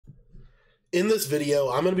In this video,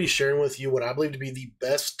 I'm going to be sharing with you what I believe to be the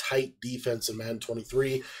best tight defense in Madden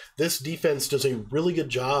 23. This defense does a really good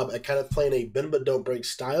job at kind of playing a bend but don't break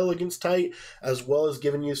style against tight, as well as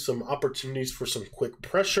giving you some opportunities for some quick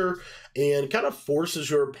pressure, and kind of forces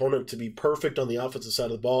your opponent to be perfect on the offensive side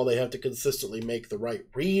of the ball. They have to consistently make the right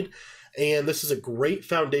read. And this is a great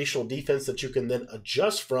foundational defense that you can then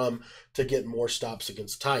adjust from to get more stops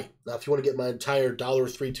against tight. Now, if you want to get my entire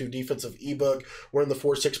 $32 defensive ebook, we're in the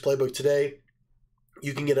 4-6 playbook today.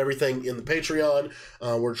 You can get everything in the Patreon.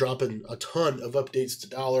 We're dropping a ton of updates to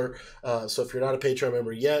dollar. So if you're not a Patreon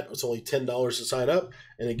member yet, it's only $10 to sign up,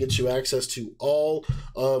 and it gets you access to all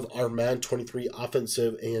of our Madden 23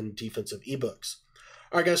 offensive and defensive ebooks.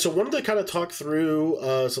 All right, guys, so I wanted to kind of talk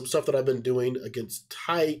through some stuff that I've been doing against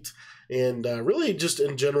tight and really just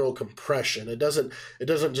in general compression. It doesn't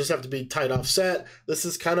just have to be tight offset. This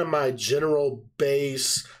is kind of my general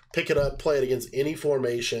base, pick it up, play it against any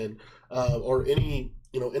formation or any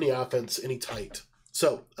offense, any tight.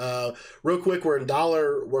 So real quick, we're in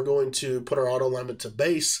dollar. We're going to put our auto alignment to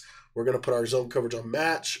base. We're going to put our zone coverage on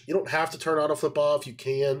match. You don't have to turn auto flip off. You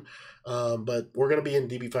can, but we're going to be in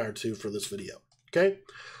DB Fire 2 for this video. Okay,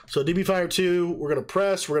 so DB Fire 2, we're going to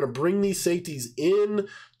press. We're going to bring these safeties in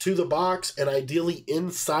to the box and ideally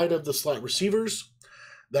inside of the slot receivers.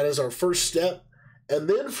 That is our first step. And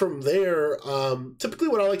then from there, typically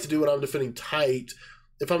what I like to do when I'm defending tight,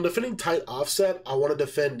 if I'm defending tight offset, I want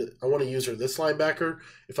to use this linebacker.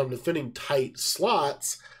 If I'm defending tight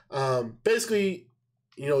slots, basically,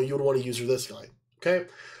 you would want to use this guy. Okay,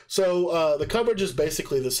 so the coverage is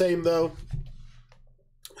basically the same though.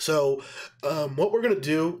 So what we're going to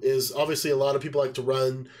do is, obviously a lot of people like to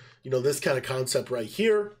run, this kind of concept right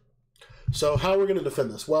here. So how we're going to defend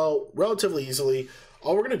this? Well, relatively easily.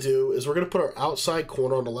 All we're going to do is we're going to put our outside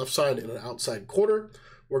corner on the left side and an outside quarter.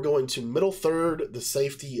 We're going to middle third the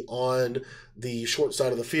safety on the short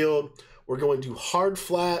side of the field. We're going to hard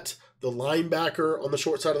flat the linebacker on the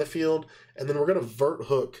short side of the field. And then we're going to vert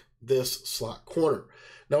hook this slot corner.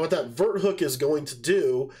 Now, what that vert hook is going to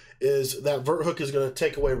do is that vert hook is going to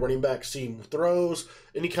take away running back seam throws,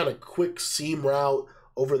 any kind of quick seam route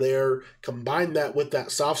over there. Combine that with that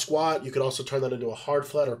soft squat. You could also turn that into a hard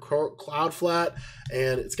flat or cloud flat,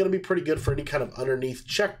 and it's going to be pretty good for any kind of underneath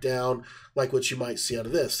check down like what you might see out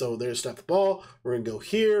of this. So there's snap the ball. We're going to go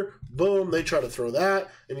here. Boom. They try to throw that,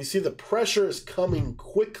 and you see the pressure is coming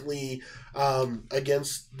quickly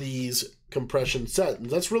against these compression set. And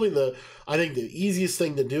that's really I think the easiest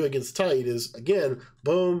thing to do against tight is, again,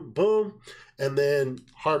 boom, boom, and then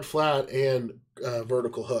hard flat and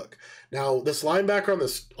vertical hook. Now, this linebacker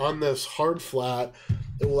on this hard flat,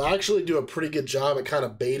 it will actually do a pretty good job at kind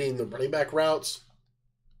of baiting the running back routes.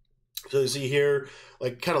 So you see here,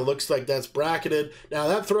 like, kind of looks like that's bracketed. Now,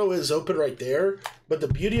 that throw is open right there, but the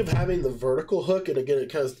beauty of having the vertical hook, and again,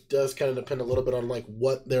 it does kind of depend a little bit on like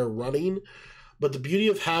what they're running, but the beauty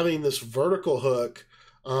of having this vertical hook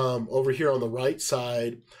over here on the right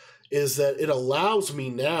side is that it allows me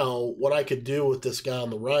now, what I could do with this guy on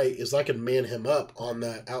the right is I can man him up on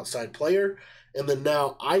that outside player, and then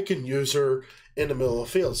now I can use her in the middle of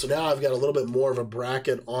the field. So now I've got a little bit more of a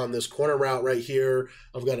bracket on this corner route right here.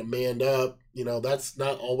 I've got it manned up. That's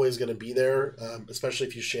not always going to be there, especially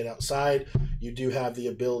if you shade outside. You do have the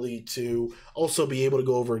ability to also be able to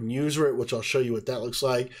go over and use it, which I'll show you what that looks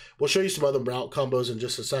like. We'll show you some other route combos in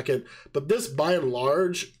just a second. But this, by and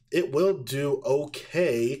large, it will do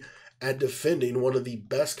okay at defending one of the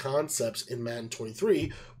best concepts in Madden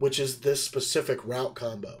 23, which is this specific route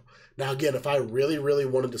combo. Now, again, if I really, really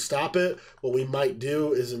wanted to stop it, what we might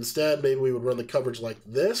do is instead, maybe we would run the coverage like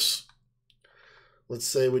this. Let's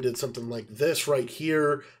say we did something like this right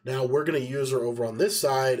here. Now we're going to use her over on this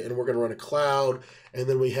side, and we're going to run a cloud, and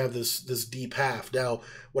then we have this deep half. Now,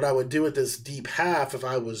 what I would do with this deep half, if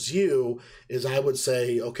I was you, is I would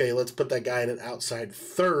say, okay, let's put that guy in an outside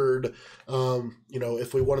third.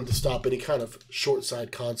 If we wanted to stop any kind of short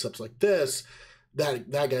side concepts like this, that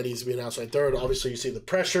guy needs to be an outside third. Obviously, you see the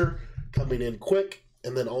pressure coming in quick,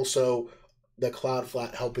 and then also the cloud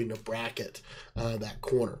flat helping to bracket that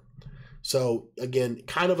corner. So, again,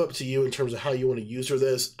 kind of up to you in terms of how you want to use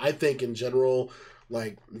this. I think in general,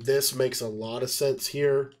 like, this makes a lot of sense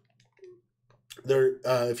here.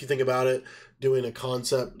 If you think about it, doing a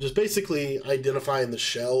concept, just basically identifying the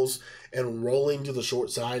shells and rolling to the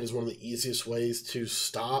short side is one of the easiest ways to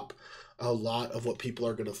stop a lot of what people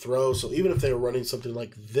are going to throw. So even if they were running something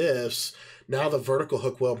like this, now the vertical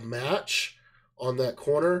hook will match on that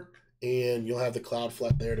corner, and you'll have the cloud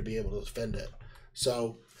flat there to be able to defend it.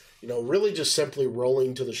 So, really just simply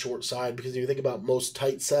rolling to the short side, because if you think about most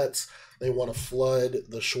tight sets, they want to flood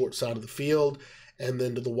the short side of the field. And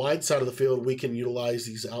then to the wide side of the field, we can utilize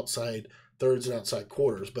these outside thirds and outside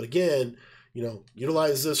quarters. But again, you know,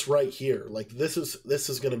 utilize this right here. Like this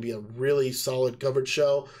is going to be a really solid coverage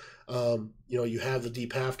shell. You know, you have the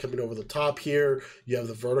deep half coming over the top here. You have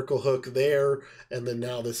the vertical hook there. And then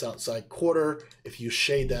now this outside quarter, if you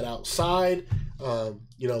shade that outside,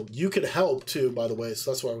 you know, you can help too, by the way.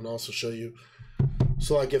 So that's what I'm going to also show you.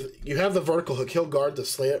 So like if you have the vertical hook, he'll guard the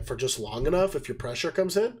slant for just long enough if your pressure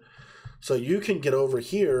comes in. So you can get over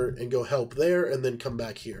here and go help there and then come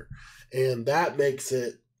back here. And that makes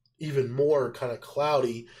it even more kind of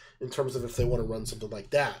cloudy in terms of if they want to run something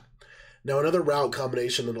like that. Now, another route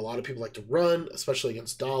combination that a lot of people like to run, especially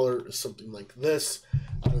against dollar, is something like this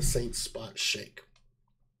out of Saints spot shake.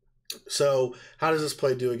 So how does this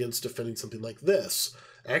play do against defending something like this?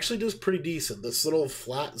 It actually does pretty decent. This little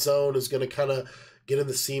flat zone is going to kind of get in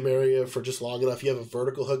the seam area for just long enough. You have a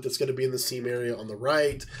vertical hook that's going to be in the seam area on the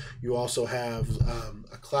right. You also have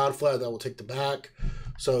a cloud flat that will take the back.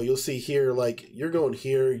 So you'll see here, like you're going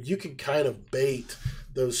here, you can kind of bait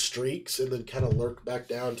those streaks and then kind of lurk back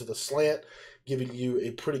down to the slant, giving you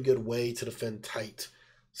a pretty good way to defend tight.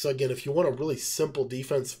 So again, if you want a really simple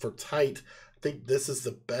defense for tight, I think this is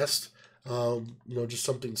the best. You know, just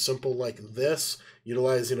something simple like this,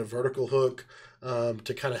 utilizing a vertical hook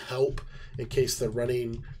to kind of help in case they're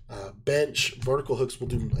running bench. Vertical hooks will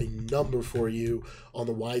do a number for you on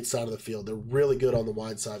the wide side of the field. They're really good on the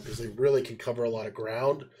wide side because they really can cover a lot of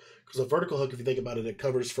ground. Because a vertical hook, if you think about it, it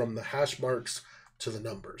covers from the hash marks to the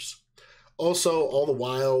numbers. Also, all the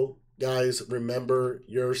while, guys, remember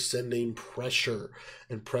you're sending pressure,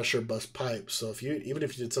 and pressure busts pipes. So if you, even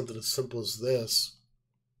if you did something as simple as this,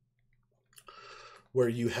 where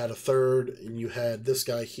you had a third and you had this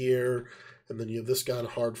guy here, and then you have this guy on a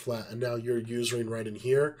hard flat, and now you're usering right in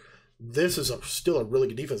here, this is still a really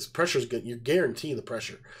good defense. Pressure is good. You're guaranteeing the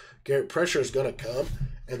pressure. Pressure is going to come,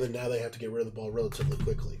 and then now they have to get rid of the ball relatively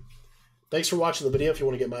quickly. Thanks for watching the video. If you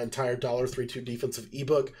want to get my entire $3-2 defensive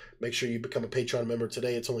ebook, make sure you become a Patreon member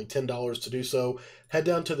today. It's only $10 to do so. Head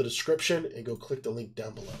down to the description and go click the link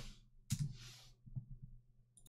down below.